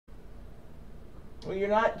Well, you're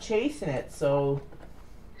not chasing it, so...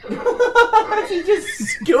 He's just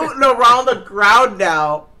scooting around the ground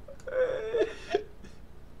now.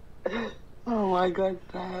 Oh my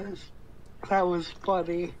goodness. That was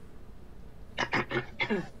funny.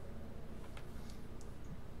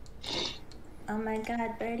 Oh my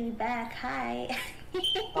god, Birdie back. Hi.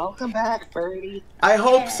 Welcome back, Birdie. I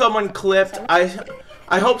hope someone clipped... I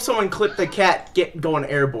hope someone clipped the cat going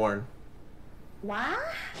airborne. What?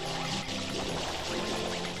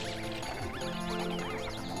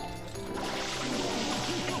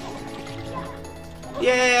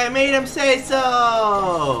 Yeah, I made him say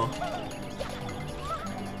so!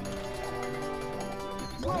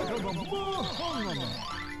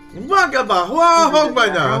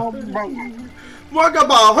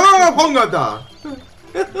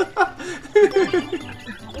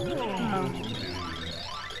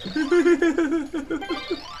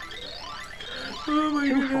 Oh my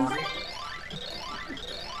goodness.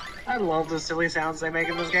 I love the silly sounds they make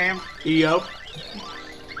in this game. Yep.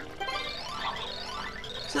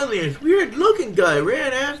 Suddenly this weird looking guy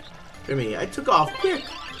ran after me. I took off quick.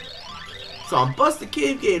 Saw him bust the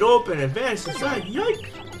cave gate open and vanish inside. Yikes!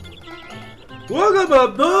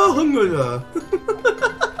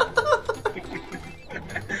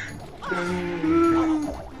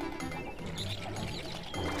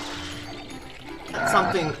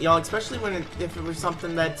 Something, you know, especially when if it was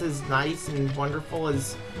something that's as nice and wonderful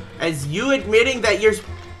as you admitting that you're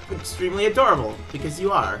extremely adorable, because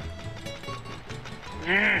you are.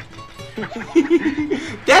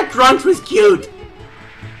 That grunt was cute.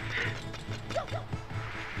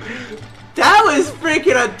 That was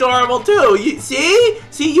freaking adorable too. You see,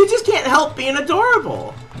 you just can't help being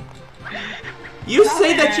adorable. You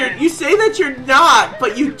say that you're not,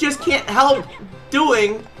 but you just can't help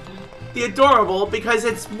doing the adorable because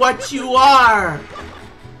it's what you are.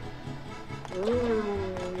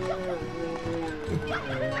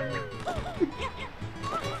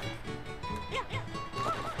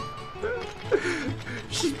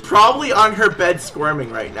 She's probably on her bed squirming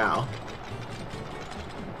right now.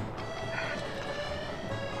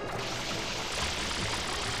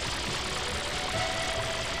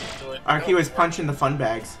 Arky was punching the fun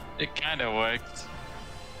bags. It kind of worked.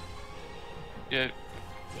 Yeah.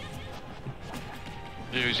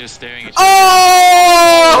 He was just staring at you.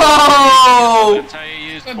 Oh! That's how you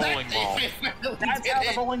use bowling ball. That's how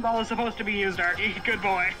the bowling ball is supposed to be used, Arky. Good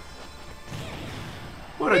boy.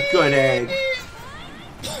 What a good egg.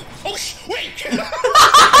 Oh, wait!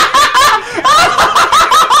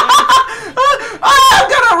 Oh, I'm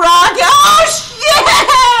gonna rock it! Oh, shit!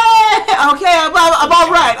 Okay, I'm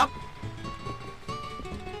alright.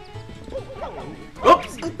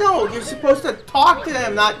 Oops! No, you're supposed to talk to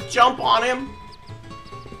him, not jump on him.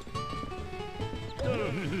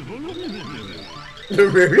 He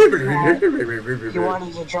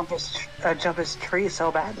wanted to jump his tree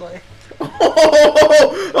so badly.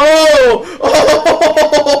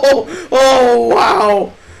 Oh,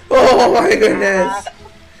 wow. Oh, my goodness.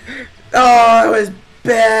 Oh, it was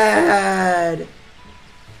bad.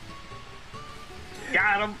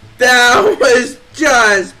 Got him. That was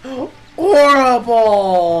just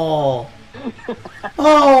horrible.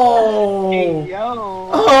 Oh. Hey, yo.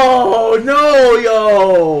 Oh, no,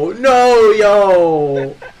 yo. No,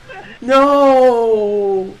 yo.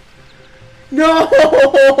 No. No.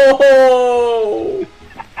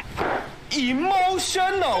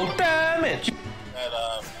 Emotional damage.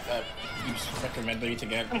 That keeps recommending to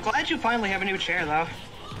get. I'm glad you finally have a new chair, though.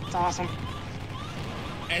 It's awesome.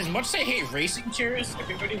 As much as I hate racing chairs,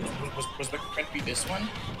 everybody was meant to be this one.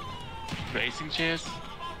 Racing chairs?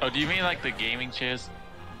 Oh, do you mean like the gaming chairs?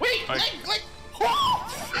 Wait, Like-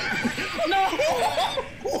 no!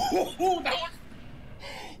 That one.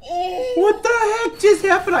 Oh. What the heck just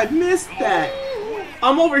happened? I missed that.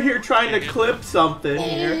 I'm over here trying to clip something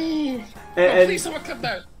here. Oh, And please, someone clip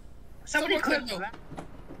that. Somebody clip that. that.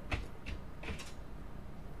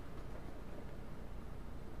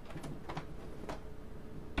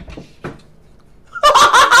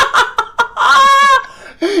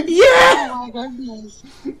 yeah! Oh my goodness.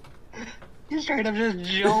 You straight up just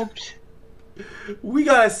jumped. We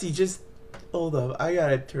gotta see, just hold up. I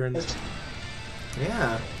gotta turn this.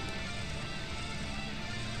 Yeah.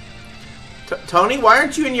 Tony, why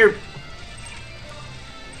aren't you in your...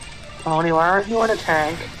 Tony, why aren't you in a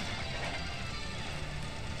tank?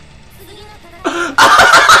 We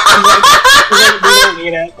don't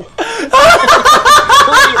need it.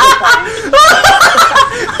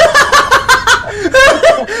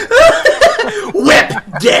 Whip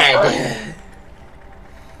dead!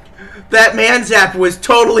 That man zap was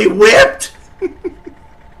totally whipped!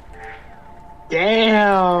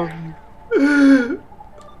 Damn.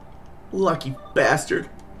 Lucky bastard.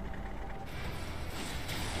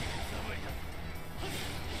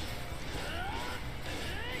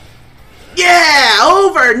 Yeah,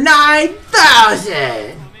 over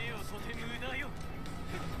 9,000.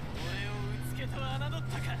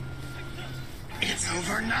 It's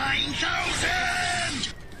over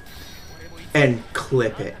 9,000! And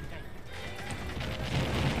clip it.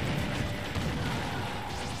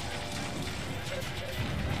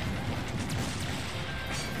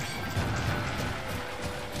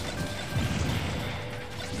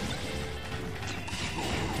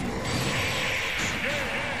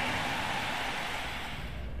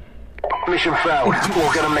 Mission failed.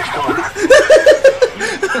 We'll get them next time.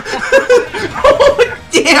 Oh,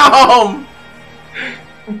 damn!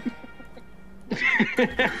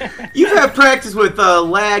 You've had practice with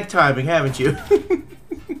lag timing, haven't you?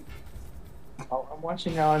 I'm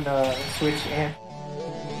watching on Switch and